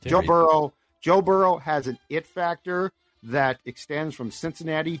too. Joe Burrow has an it factor that extends from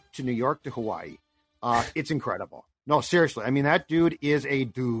Cincinnati to New York to Hawaii. It's incredible. No, seriously. I mean, that dude is a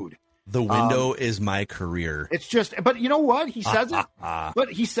dude. The window is my career. It's just, but you know what? He says it,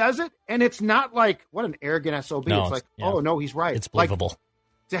 but he says it, and it's not like, what an arrogant SOB. No, it's like, oh, no, he's right. It's believable.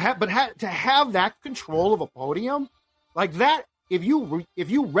 Like, to have that control of a podium, like that if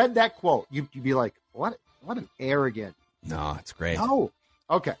you read that quote, you'd be like, what an arrogant. No, it's great. No.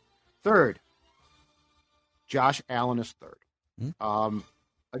 Okay. Third, Josh Allen is third.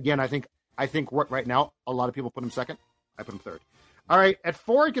 Again, I think right now a lot of people put him second. I put him third. All right, at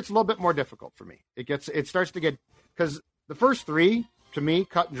 4 it gets a little bit more difficult for me. It starts to get, because the first 3 to me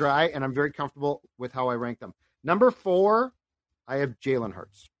cut and dry, and I'm very comfortable with how I rank them. Number 4, I have Jalen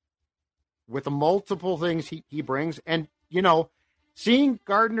Hurts with the multiple things he brings, and seeing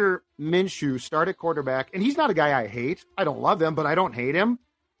Gardner Minshew start at quarterback, and he's not a guy I hate. I don't love him, but I don't hate him.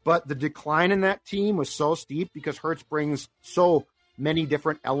 But the decline in that team was so steep because Hurts brings so many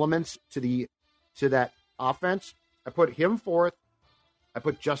different elements to that offense. I put him 4th. I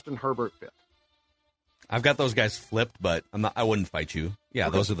put Justin Herbert 5th. I've got those guys flipped, but I wouldn't fight you. Yeah,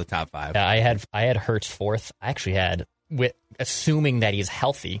 okay. Those are the top 5. Yeah, I had Hurts 4th. I actually had, assuming that he's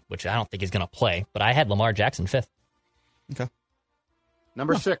healthy, which I don't think he's going to play, but I had Lamar Jackson 5th. Okay.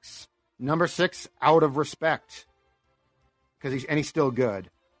 Number 6. Number 6, out of respect, because he's still good.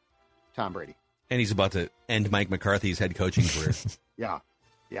 Tom Brady. And he's about to end Mike McCarthy's head coaching career. Yeah.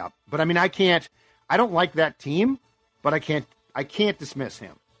 But I mean, I don't like that team, but I can't dismiss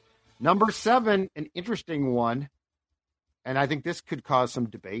him. Number 7, an interesting one, and I think this could cause some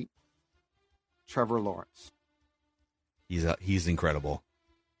debate. Trevor Lawrence. He's incredible.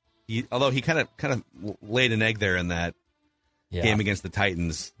 Although he kind of laid an egg there in that game against the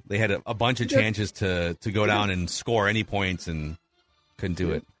Titans. They had a bunch of chances to go down and score any points and couldn't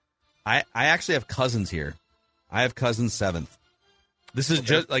do it. I actually have Cousins here. I have Cousins 7th. This is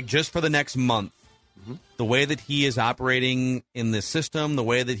just for the next month. Mm-hmm. The way that he is operating in this system, the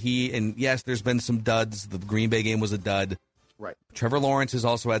way that and yes, there's been some duds. The Green Bay game was a dud. Right. Trevor Lawrence has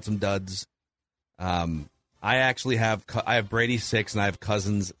also had some duds. I have Brady 6 and I have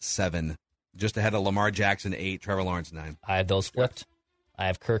Cousins 7, just ahead of Lamar Jackson 8, Trevor Lawrence 9. I have those flipped. I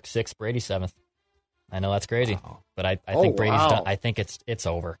have Kirk 6, Brady 7th. I know that's crazy, but I think Brady's done. I think it's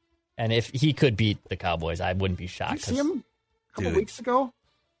over. And if he could beat the Cowboys, I wouldn't be shocked. Did you see him a couple weeks ago?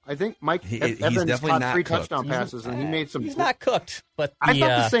 I think Mike Evans caught 3 touchdown passes, and he made some. He's not cooked, but I thought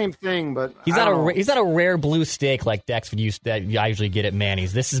the same thing. But he's not a rare blue steak like Dex would that I usually get at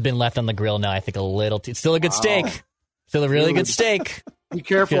Manny's. This has been left on the grill now. I think a little. It's still a good steak. Still a really good steak. Be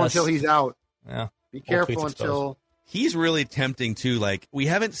careful until he's out. Yeah. Be careful until he's really tempting too. Like we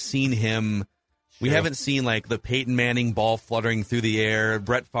haven't seen him. We haven't seen like the Peyton Manning ball fluttering through the air,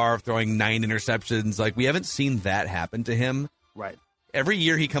 Brett Favre throwing 9 interceptions. Like we haven't seen that happen to him. Right. Every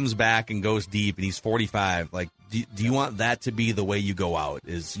year he comes back and goes deep, and he's 45. Like, do you want that to be the way you go out?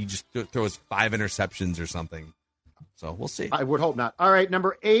 Is you just throw us 5 interceptions or something? So we'll see. I would hope not. All right,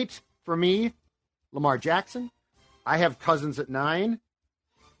 number 8 for me, Lamar Jackson. I have Cousins at 9.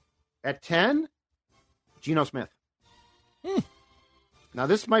 At 10, Geno Smith. Now,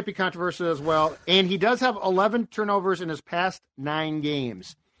 this might be controversial as well, and he does have 11 turnovers in his past 9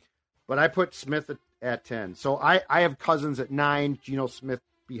 games, but I put Smith at 10. So I have Cousins at 9, Geno Smith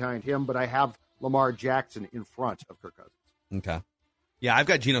behind him, but I have Lamar Jackson in front of Kirk Cousins. Okay. Yeah, I've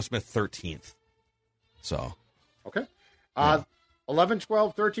got Geno Smith 13th. So. Okay. 11,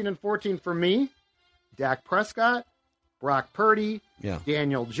 12, 13, and 14 for me, Dak Prescott, Brock Purdy,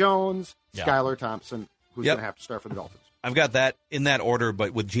 Daniel Jones, Skylar Thompson, who's going to have to start for the Dolphins. I've got that in that order,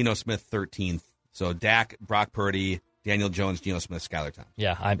 but with Geno Smith 13th. So Dak, Brock Purdy, Daniel Jones, Geno Smith, Skylar Thompson.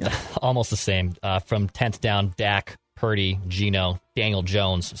 Yeah, I'm almost the same. From 10th down, Dak, Purdy, Geno, Daniel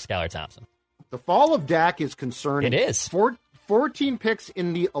Jones, Skylar Thompson. The fall of Dak is concerning. It is. 14 picks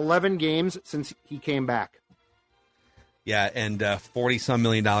in the 11 games since he came back. Yeah, and $40-some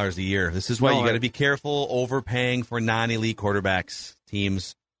million a year. This is why you got to be careful overpaying for non-elite quarterbacks.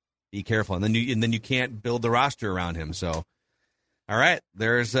 Teams, be careful, and then you can't build the roster around him. So, all right,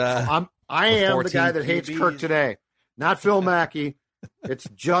 there's. I am the guy that hates Kirk today, not Phil Mackey. It's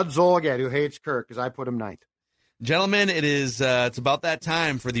Judd Zolgad who hates Kirk because I put him 9th. Gentlemen, it is it's about that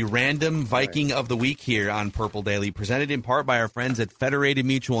time for the random Viking of the week here on Purple Daily, presented in part by our friends at Federated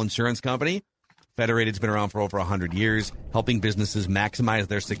Mutual Insurance Company. Federated's been around for over 100 years, helping businesses maximize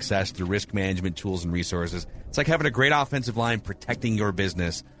their success through risk management tools and resources. It's like having a great offensive line protecting your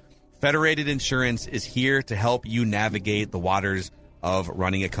business. Federated Insurance is here to help you navigate the waters of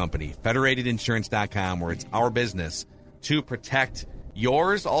running a company. Federatedinsurance.com, where it's our business to protect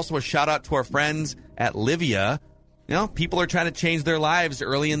yours. Also, a shout out to our friends at Livia. You know, people are trying to change their lives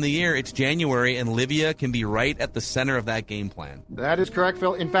early in the year. It's January, and Livia can be right at the center of that game plan. That is correct,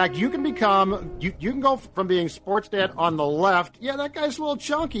 Phil. In fact, you can go from being sports dad on the left, yeah, that guy's a little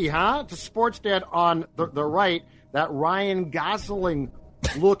chunky, huh, to sports dad on the right, that Ryan Gosling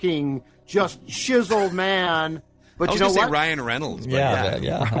looking, just chiseled man But I was you know going to say what? Ryan Reynolds. But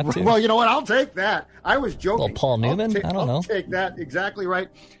Yeah. Well, you know what? I'll take that. I was joking. Well, Paul Newman? I don't know. I'll take that. Exactly right.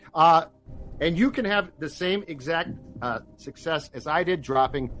 And you can have the same exact success as I did,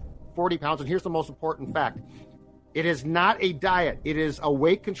 dropping 40 pounds. And here's the most important fact. It is not a diet. It is a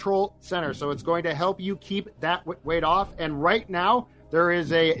weight control center. So it's going to help you keep that weight off. And right now, there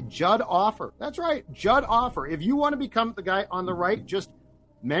is a Judd offer. That's right, Judd offer. If you want to become the guy on the right, just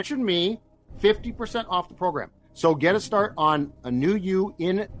mention me, 50% off the program. So get a start on a new you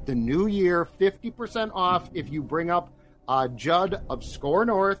in the new year, 50% off if you bring up Judd of Score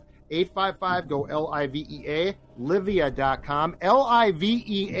North. 855 go LIVEA, Livea.com,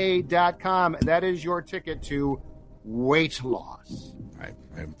 LIVEA.com. That is your ticket to weight loss. All right,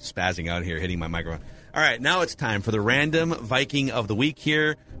 I'm spazzing out here, hitting my microphone. All right, now it's time for the random Viking of the week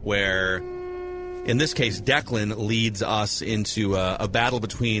here, where in this case Declan leads us into a battle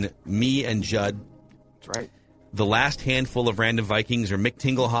between me and Judd. That's right. The last handful of random Vikings are Mick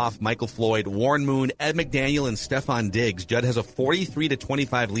Tingelhoff, Michael Floyd, Warren Moon, Ed McDaniel, and Stefan Diggs. Judd has a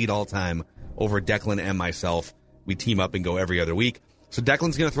 43-25 lead all time over Declan and myself. We team up and go every other week. So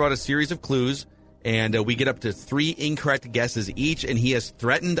Declan's going to throw out a series of clues, and we get up to 3 incorrect guesses each, and he has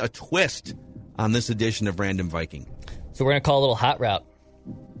threatened a twist on this edition of Random Viking. So we're going to call a little hot route.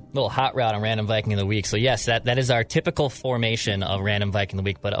 Little hot route on Random Viking of the Week. So yes, that is our typical formation of Random Viking of the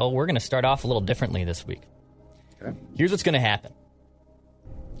Week, but we're going to start off a little differently this week. Okay. Here's what's going to happen.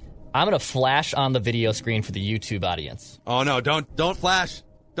 I'm going to flash on the video screen for the YouTube audience. Oh, no, don't flash.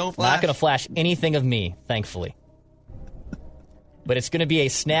 Don't flash. Not going to flash anything of me, thankfully. But it's going to be a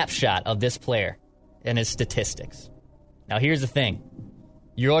snapshot of this player and his statistics. Now, here's the thing.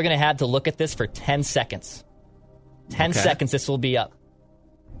 You're all going to have to look at this for 10 seconds. 10 seconds this will be up.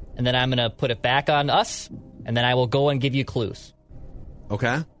 And then I'm going to put it back on us, and then I will go and give you clues.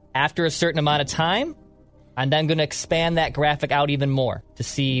 Okay. After a certain amount of time, I'm then going to expand that graphic out even more to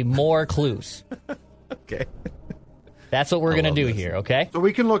see more clues. Okay. That's what we're going to do here, okay? So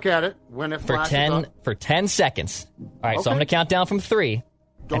we can look at it when it flashes up. For 10 seconds. All right, so I'm going to count down from 3.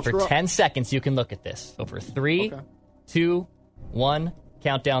 And for 10 seconds, you can look at this. So for 3, 2, 1,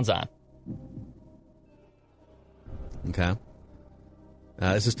 countdown's on. Okay.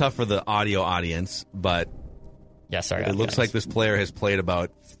 This is tough for the audio audience, but it looks like this player has played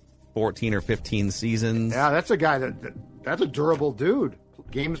about 14 or 15 seasons. Yeah, that's a guy that's a durable dude.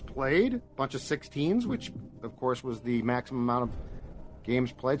 Games played, bunch of 16s, which, of course, was the maximum amount of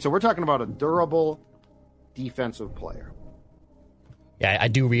games played. So we're talking about a durable defensive player. Yeah, I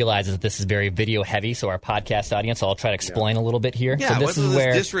do realize that this is very video heavy, so our podcast audience, I'll try to explain a little bit here. Yeah, so this is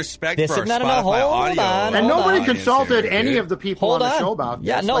where disrespect for our Spotify audio. And nobody consulted any of the people on the show about this.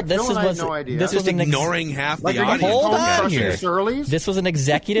 Yeah, no, like, this Phil was no idea. This was ignoring half the audience. Hold on here. Surly's? This was an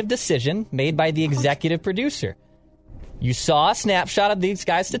executive decision made by the executive producer. You saw a snapshot of these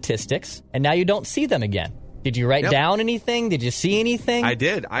guys' statistics, and now you don't see them again. Did you write down anything? Did you see anything? I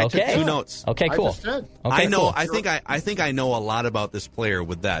did. I took 2 notes. Okay, cool. I just did. I know. Cool. I think I know a lot about this player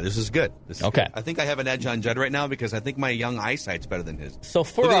with that. This is good. Okay. Good. I think I have an edge on Judd right now because I think my young eyesight's better than his. So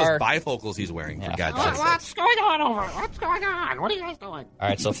for Look at our those bifocals he's wearing. For God's sake. What's going on over? What's going on? What are you guys doing? All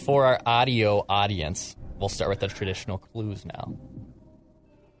right, so for our audio audience, we'll start with the traditional clues now.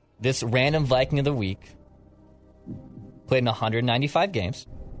 This Random Viking of the Week played in 195 games.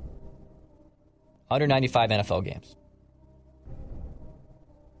 195 NFL games.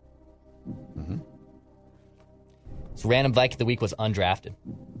 Mm-hmm. So Random Viking of the Week was undrafted.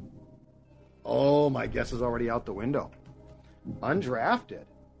 Oh, my guess is already out the window. Undrafted.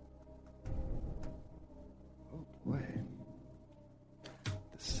 Oh, boy. The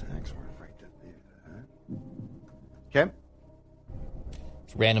Sags were right to leave that. Okay.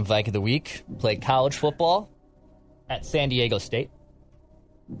 So Random Viking of the Week played college football at San Diego State.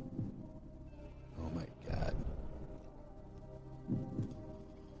 Oh, my God.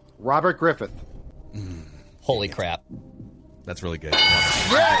 Robert Griffith. Holy crap. That's really good.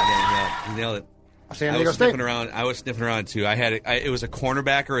 Yeah, you nailed it. San Diego State. I was sniffing around, too. It was a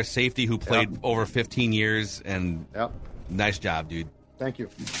cornerback or a safety who played over 15 years, and nice job, dude. Thank you.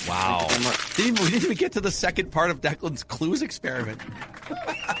 Wow. Thank you so much. We didn't even get to the second part of Declan's clues experiment.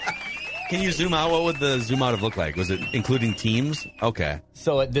 Can you zoom out? What would the zoom out have looked like? Was it including teams? Okay.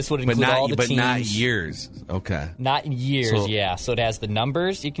 So this would include all the teams. But not years. Okay. Not years, yeah. So it has the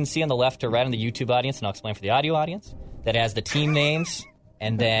numbers you can see on the left or right on the YouTube audience, and I'll explain for the audio audience. That has the team names,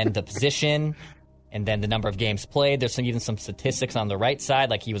 and then the position, and then the number of games played. There's even some statistics on the right side,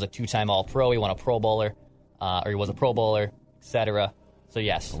 like he was a 2-time All-Pro, he won a Pro Bowler, or he was a Pro Bowler, etc. So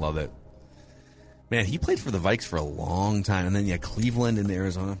yes. I love it. Man, he played for the Vikes for a long time, and then Cleveland and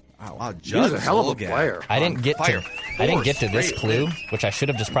Arizona. Wow, He was a hell of a player. I didn't get to this clue, which I should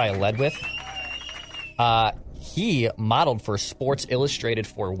have just probably led with. He modeled for Sports Illustrated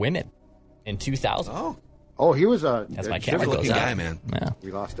for women in 2000. Oh, he was a That's my camera goes good-looking out. guy, man. Yeah.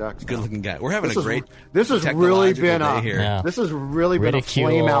 We lost Dex. Good-looking guy. We're having This a is- great. This has really technological been day here. Yeah. This has really been a Ridicule.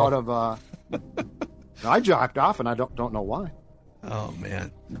 flame out of. I jacked off, and I don't know why. Oh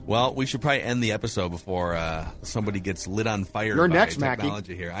man. Well, we should probably end the episode before somebody gets lit on fire. You're by next, Mackie.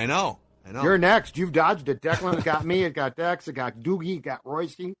 technology here. I know. You're next. You've dodged it. Declan got me. It got Dex. It got Doogie. It got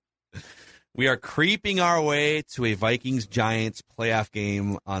Royce. We are creeping our way to a Vikings-Giants playoff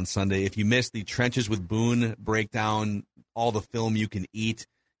game on Sunday. If you missed the Trenches with Boone breakdown, all the film you can eat,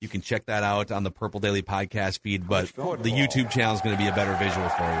 you can check that out on the Purple Daily podcast feed. But the YouTube channel is going to be a better visual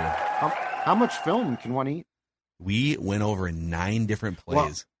for you. How much film can one eat? We went over 9 different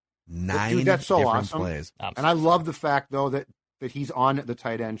plays. Well, 9 dude, that's so different awesome. plays. And I love the fact, though, that he's on the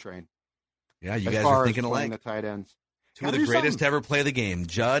tight end train. Yeah, you as guys far are as thinking playing alike. the tight ends. Two of the greatest to ever play the game,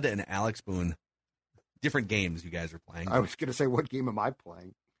 Judd and Alex Boone. Different games you guys are playing. I was going to say, what game am I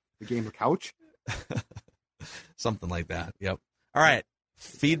playing? The game of couch? Something like that. Yep. All right.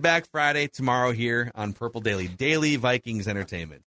 Feedback Friday tomorrow here on Purple Daily. Daily Vikings Entertainment.